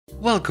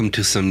Welcome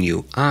to some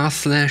new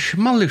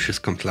r/malicious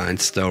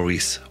compliance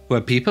stories,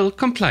 where people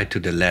comply to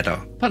the letter,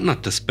 but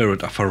not the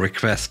spirit of a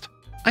request.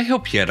 I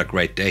hope you had a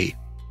great day.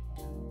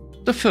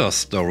 The first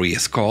story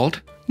is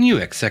called New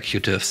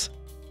Executives.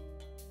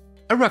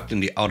 I worked in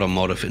the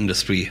automotive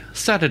industry,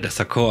 started as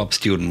a co-op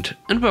student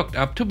and worked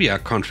up to be a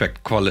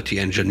contract quality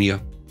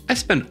engineer. I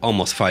spent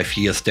almost 5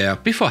 years there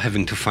before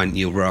having to find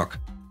new work.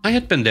 I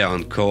had been there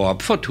on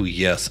co-op for 2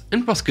 years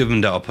and was given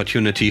the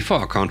opportunity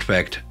for a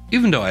contract,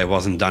 even though I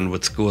wasn't done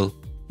with school.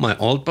 My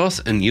old boss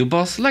and new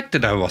boss liked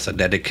that I was a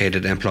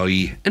dedicated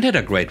employee and had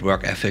a great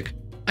work ethic.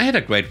 I had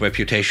a great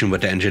reputation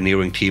with the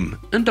engineering team,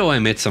 and though I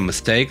made some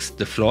mistakes,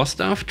 the floor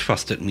staff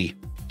trusted me.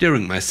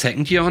 During my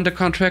second year on the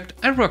contract,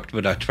 I worked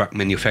with a truck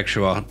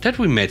manufacturer that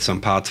we made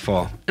some parts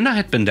for, and I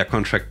had been their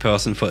contract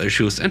person for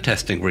issues and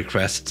testing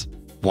requests.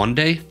 One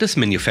day, this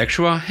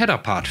manufacturer had a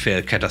part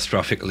fail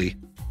catastrophically.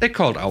 They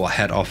called our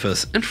head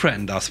office and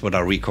threatened us with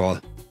a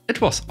recall.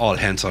 It was all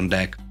hands on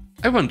deck.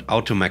 I went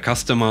out to my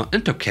customer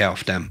and took care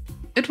of them.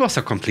 It was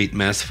a complete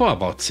mess for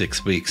about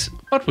 6 weeks,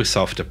 but we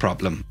solved the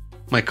problem.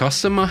 My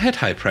customer had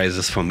high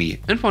praises for me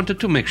and wanted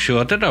to make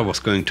sure that I was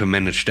going to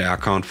manage their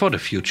account for the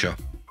future.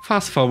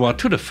 Fast forward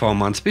to the 4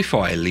 months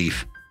before I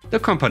leave. The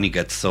company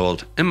gets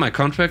sold and my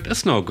contract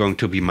is now going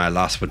to be my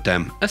last with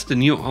them, as the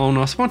new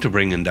owners want to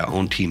bring in their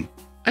own team.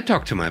 I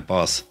talked to my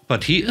boss,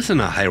 but he is in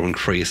a hiring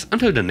freeze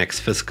until the next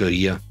fiscal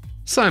year.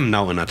 So I'm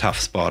now in a tough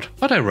spot,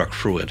 but I work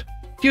through it.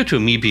 Due to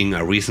me being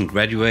a recent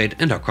graduate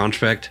and a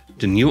contract,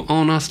 the new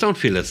owners don't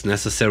feel it's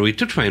necessary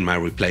to train my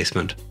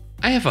replacement.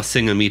 I have a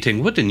single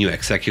meeting with the new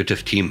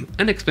executive team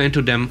and explain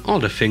to them all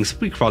the things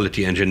we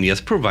quality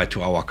engineers provide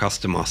to our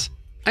customers.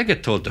 I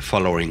get told the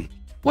following: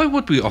 why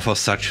would we offer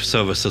such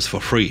services for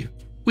free?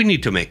 We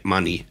need to make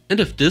money, and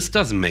if this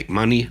doesn't make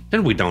money,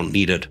 then we don't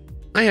need it.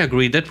 I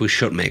agree that we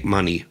should make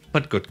money,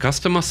 but good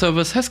customer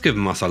service has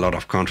given us a lot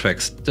of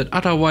contracts that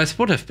otherwise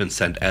would have been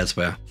sent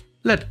elsewhere.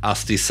 Let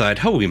us decide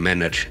how we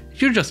manage.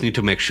 You just need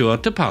to make sure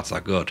the parts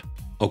are good.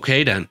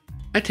 Okay then.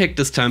 I take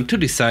this time to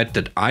decide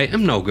that I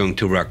am now going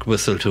to work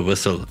whistle to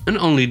whistle and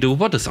only do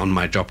what is on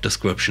my job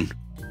description.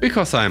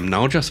 Because I am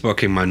now just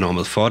working my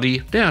normal 40,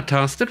 there are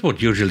tasks that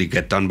would usually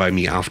get done by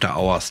me after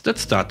hours that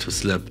start to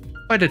slip.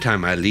 By the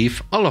time I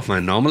leave, all of my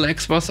normal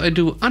extras I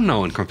do are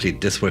now in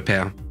complete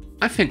disrepair.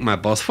 I thank my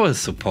boss for his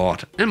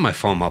support and my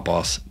former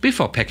boss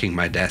before packing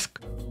my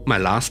desk. My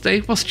last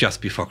day was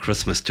just before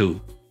Christmas too.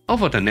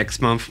 Over the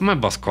next month my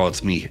boss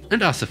calls me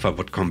and asks if I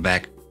would come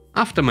back.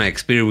 After my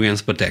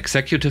experience with the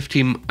executive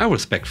team, I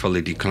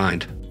respectfully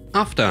declined.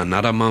 After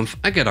another month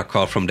I get a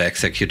call from the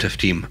executive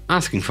team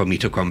asking for me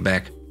to come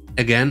back.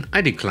 Again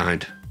I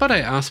declined, but I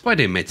asked why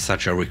they made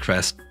such a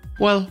request.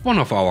 Well, one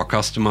of our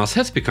customers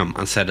has become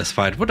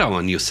unsatisfied with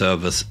our new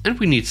service and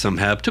we need some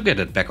help to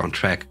get it back on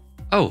track.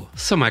 Oh,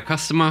 so my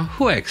customer,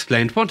 who I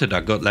explained wanted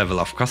a good level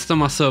of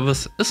customer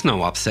service, is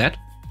now upset?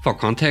 For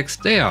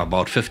context, they are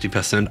about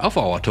 50% of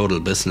our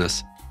total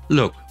business.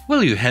 Look,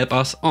 will you help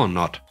us or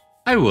not?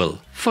 I will,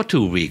 for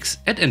 2 weeks,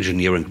 at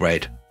engineering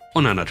rate,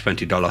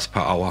 $120 per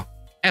hour.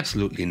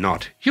 Absolutely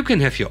not. You can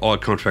have your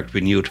old contract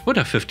renewed with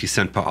a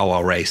 50-cent per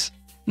hour raise.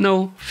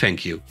 No,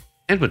 thank you.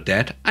 And with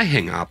that, I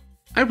hang up.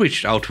 I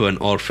reached out to an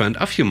old friend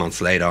a few months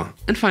later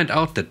and find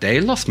out that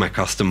they lost my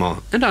customer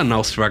and are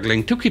now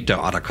struggling to keep their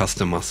other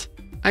customers.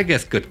 I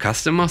guess good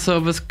customer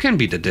service can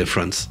be the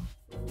difference.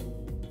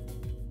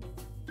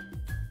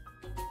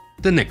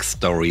 The next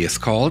story is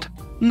called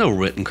No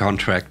Written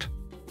Contract.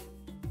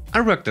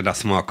 I worked at a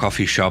small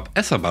coffee shop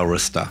as a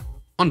barista.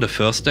 On the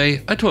first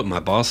day, I told my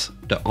boss,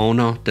 the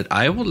owner, that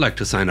I would like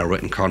to sign a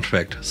written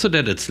contract so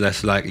that it's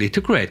less likely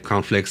to create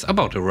conflicts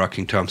about the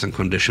working terms and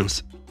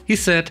conditions. He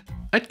said,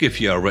 I'd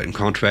give you a written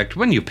contract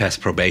when you pass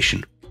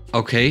probation.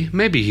 Okay,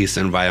 maybe he's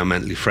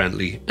environmentally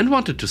friendly and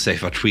wanted to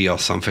save a tree or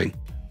something.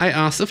 I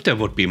asked if there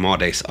would be more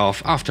days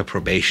off after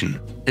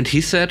probation, and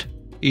he said,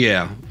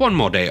 yeah, 1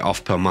 more day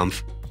off per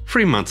month.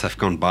 3 months have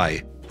gone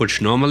by,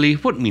 which normally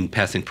would mean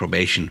passing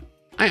probation.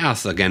 I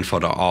asked again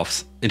for the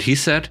offs, and he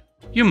said,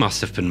 you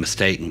must have been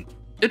mistaken.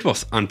 It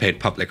was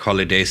unpaid public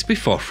holidays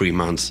before 3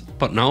 months,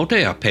 but now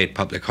they are paid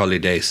public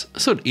holidays,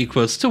 so it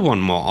equals to 1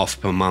 more off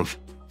per month.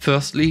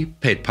 Firstly,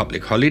 paid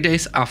public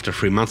holidays after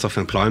 3 months of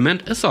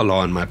employment is a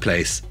law in my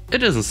place.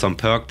 It isn't some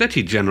perk that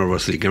he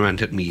generously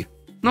granted me.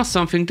 Not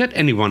something that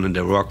anyone in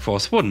the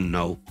workforce wouldn't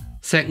know.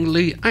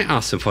 Secondly, I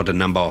asked him for the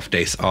number of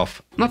days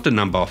off, not the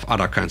number of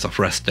other kinds of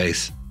rest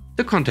days.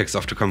 The context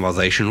of the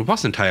conversation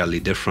was entirely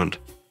different.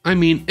 I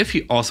mean, if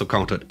he also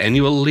counted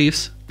annual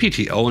leaves,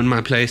 PTO in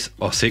my place,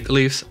 or sick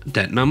leaves,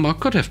 that number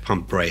could have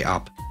pumped way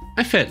up.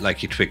 I felt like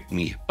he tricked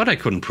me, but I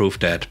couldn't prove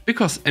that,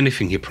 because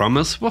anything he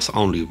promised was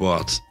only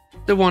words.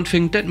 The one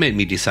thing that made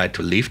me decide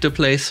to leave the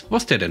place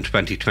was that in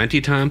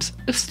 2020 times,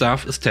 if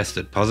staff is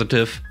tested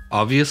positive,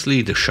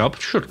 obviously the shop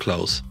should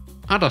close.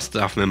 Other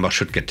staff members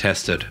should get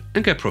tested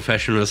and get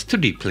professionals to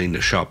deep clean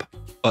the shop.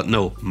 But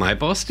no, my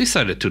boss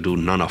decided to do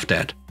none of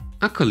that.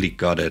 A colleague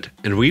got it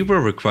and we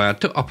were required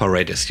to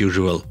operate as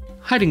usual,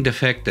 hiding the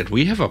fact that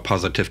we have a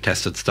positive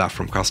tested staff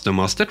from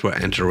customers that were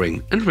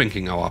entering and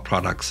drinking our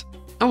products.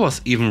 I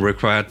was even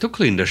required to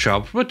clean the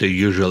shop with the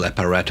usual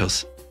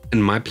apparatus.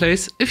 In my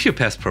place, if you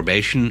pass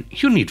probation,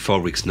 you need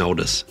 4 weeks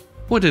notice.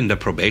 Within the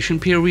probation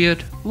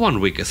period, 1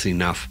 week is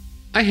enough.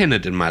 I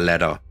handed in my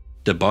letter.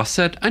 The boss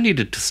said I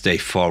needed to stay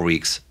 4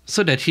 weeks,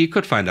 so that he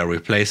could find a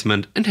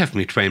replacement and have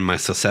me train my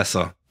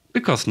successor,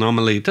 because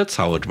normally that's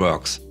how it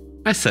works.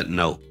 I said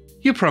no.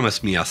 You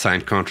promised me a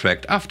signed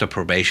contract after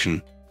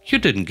probation. You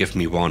didn't give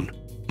me one.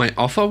 My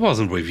offer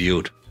wasn't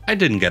reviewed. I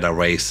didn't get a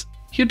raise.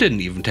 You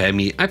didn't even tell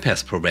me I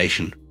passed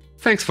probation.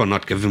 Thanks for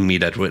not giving me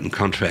that written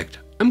contract.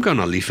 I'm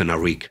gonna leave in a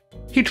week.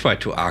 He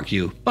tried to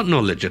argue, but no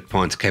legit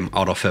points came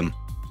out of him.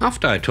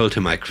 After I told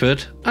him I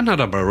quit,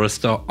 another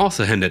barista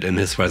also handed in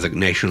his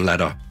resignation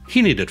letter.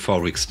 He needed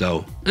 4 weeks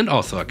though, and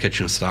also a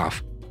kitchen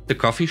staff. The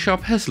coffee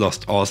shop has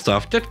lost all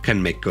staff that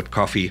can make good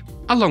coffee,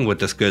 along with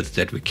the skills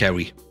that we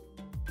carry.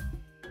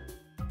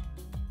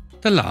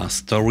 The last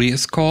story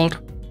is called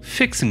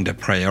Fixing the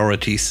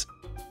Priorities.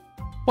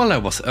 While I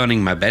was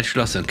earning my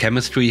bachelor's in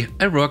chemistry,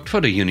 I worked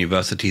for the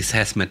university's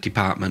hazmat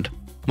department.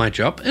 My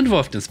job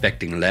involved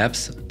inspecting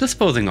labs,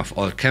 disposing of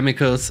old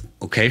chemicals,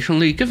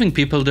 occasionally giving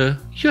people the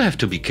 "you have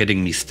to be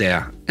kidding me"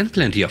 stare, and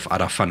plenty of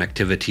other fun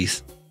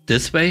activities.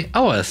 This way,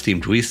 our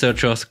esteemed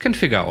researchers can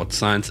figure out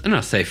science in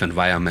a safe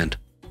environment.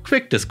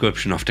 Quick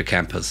description of the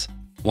campus.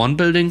 One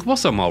building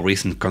was a more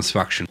recent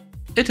construction.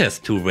 It has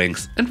 2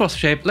 rings and was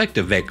shaped like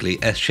the vaguely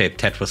S-shaped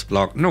Tetris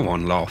block no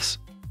one loves.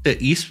 The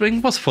east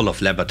ring was full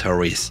of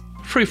laboratories,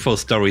 3 full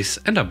stories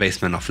and a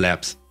basement of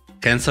labs.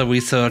 Cancer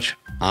research,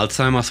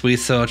 Alzheimer's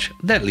research,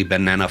 deadly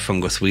banana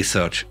fungus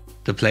research.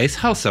 The place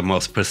housed the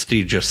most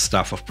prestigious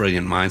staff of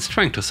brilliant minds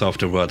trying to solve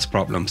the world's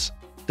problems.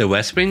 The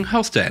west wing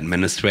housed the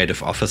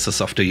administrative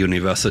offices of the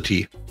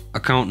university.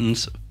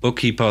 Accountants,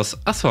 bookkeepers,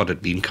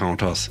 assorted bean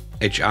counters,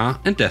 HR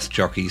and desk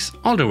jockeys,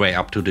 all the way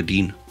up to the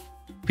dean.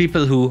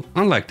 People who,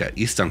 unlike their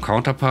eastern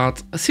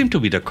counterparts, seem to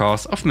be the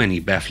cause of many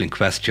baffling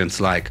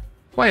questions like: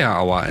 why are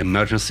our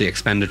emergency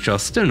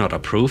expenditures still not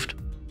approved?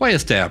 Why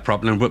is there a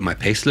problem with my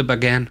payslip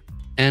again?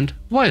 And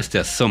why is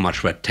there so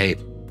much red tape?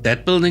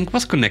 That building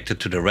was connected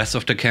to the rest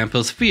of the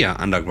campus via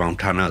underground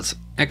tunnels,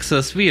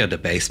 access via the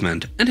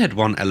basement, and had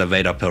 1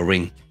 elevator per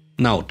ring.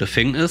 Now the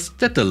thing is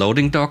that the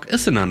loading dock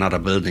is in another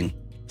building.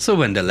 So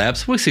when the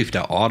labs receive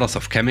their orders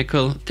of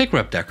chemical, they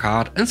grab their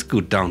cart and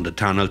scoot down the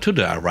tunnel to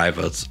the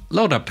arrivals,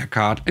 load up their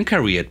cart and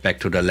carry it back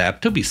to the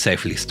lab to be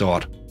safely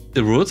stored.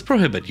 The rules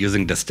prohibit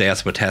using the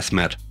stairs with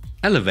hazmat.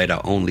 Elevator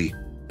only.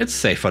 It's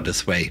safer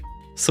this way.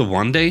 So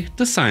one day,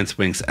 the science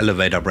wing's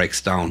elevator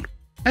breaks down.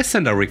 I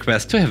send a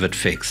request to have it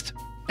fixed.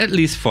 At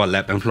least 4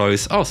 lab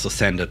employees also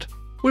send it.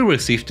 We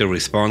received the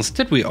response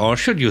that we all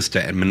should use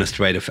the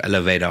administrative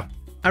elevator.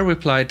 I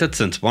replied that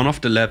since one of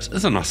the labs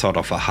is on a sort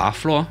of a half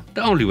floor,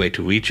 the only way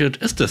to reach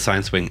it is the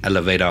science wing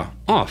elevator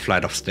or a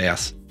flight of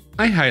stairs.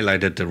 I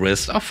highlighted the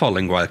risk of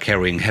falling while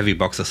carrying heavy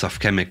boxes of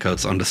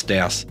chemicals on the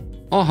stairs,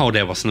 or how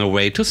there was no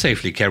way to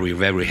safely carry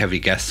very heavy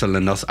gas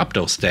cylinders up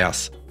those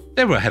stairs.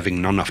 They were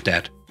having none of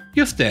that.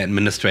 Use the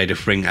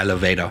administrative ring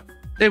elevator.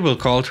 They will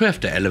call to have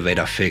the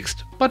elevator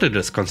fixed, but it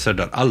is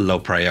considered a low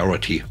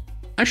priority.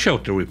 I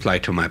showed the reply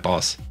to my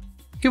boss.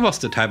 He was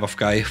the type of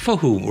guy for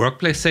whom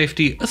workplace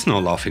safety is no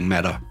laughing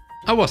matter.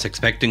 I was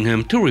expecting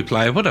him to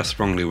reply with a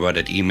strongly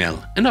worded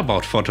email and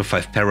about 4 to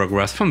 5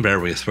 paragraphs from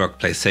various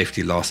workplace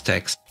safety laws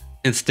text.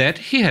 Instead,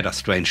 he had a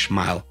strange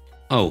smile.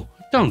 "Oh,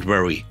 don't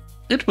worry.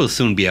 It will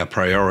soon be a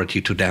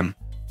priority to them."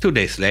 2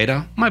 days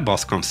later, my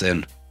boss comes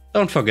in.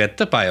 "Don't forget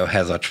the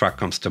biohazard truck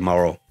comes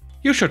tomorrow.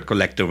 You should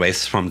collect the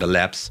waste from the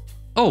labs."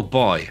 Oh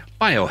boy,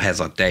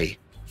 Biohazard Day.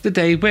 The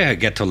day where I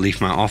get to leave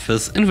my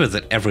office and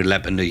visit every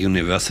lab in the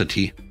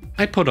university.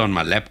 I put on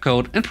my lab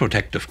coat and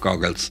protective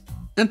goggles.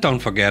 And don't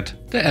forget,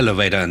 the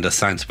elevator in the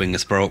science wing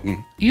is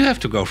broken. You have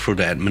to go through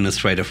the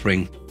administrative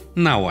ring.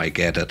 Now I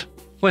get it.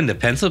 When the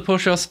pencil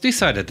pushers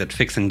decided that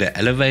fixing the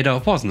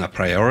elevator wasn't a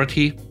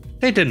priority,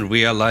 they didn't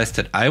realize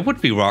that I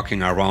would be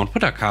walking around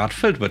with a cart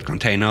filled with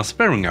containers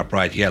wearing a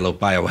bright yellow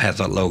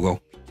Biohazard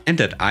logo. And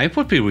that I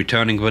would be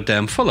returning with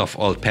them full of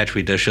old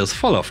petri dishes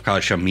full of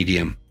culture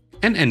medium.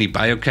 And any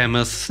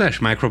biochemist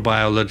 /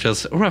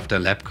 microbiologist who have the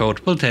lab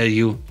coat will tell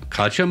you,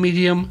 culture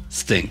medium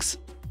stinks.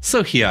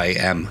 So here I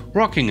am,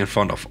 walking in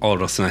front of all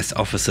those nice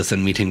offices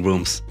and meeting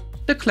rooms.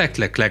 The clack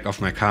clack clack of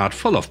my cart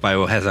full of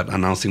biohazard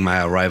announcing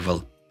my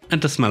arrival.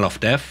 And the smell of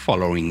death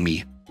following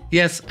me.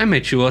 Yes, I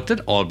made sure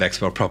that all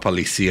bags were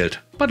properly sealed,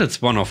 but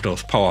it's one of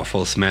those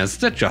powerful smells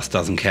that just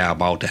doesn't care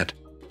about that.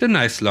 The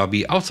nice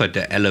lobby outside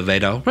the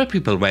elevator where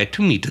people wait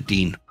to meet the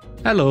dean.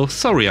 Hello,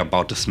 sorry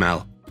about the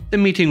smell. The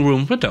meeting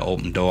room with the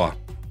open door.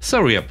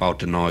 Sorry about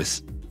the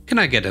noise. Can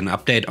I get an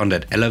update on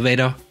that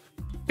elevator?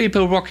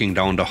 People walking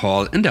down the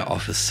hall in their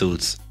office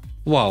suits.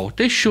 Wow,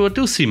 they sure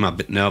do seem a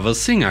bit nervous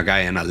seeing a guy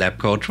in a lab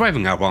coat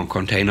driving around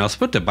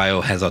containers with the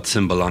biohazard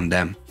symbol on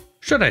them.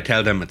 Should I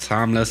tell them it's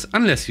harmless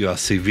unless you are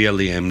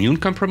severely immune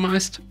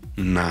compromised?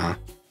 Nah.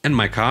 And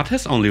my cart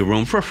has only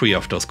room for 3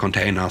 of those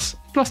containers,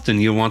 plus the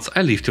new ones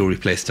I leave to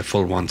replace the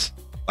full ones.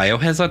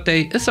 Biohazard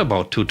Day is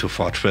about 2 to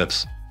 4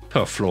 trips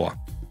per floor.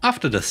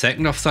 After the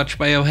second of such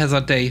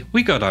biohazard day,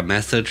 we got a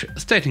message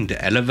stating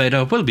the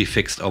elevator will be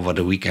fixed over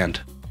the weekend.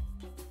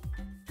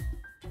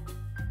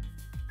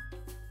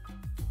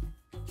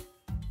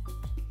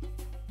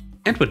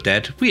 And with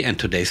that, we end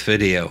today's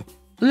video.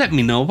 Let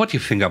me know what you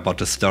think about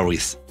the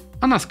stories.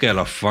 On a scale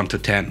of 1 to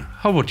 10,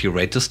 how would you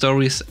rate the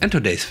stories and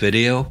today's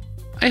video?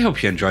 I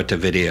hope you enjoyed the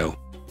video.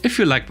 If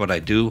you like what I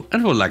do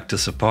and would like to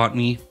support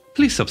me,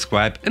 please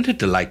subscribe and hit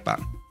the like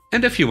button.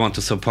 And if you want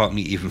to support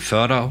me even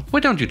further, why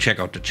don't you check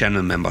out the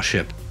channel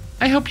membership?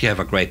 I hope you have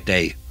a great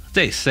day.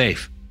 Stay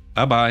safe.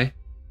 Bye bye.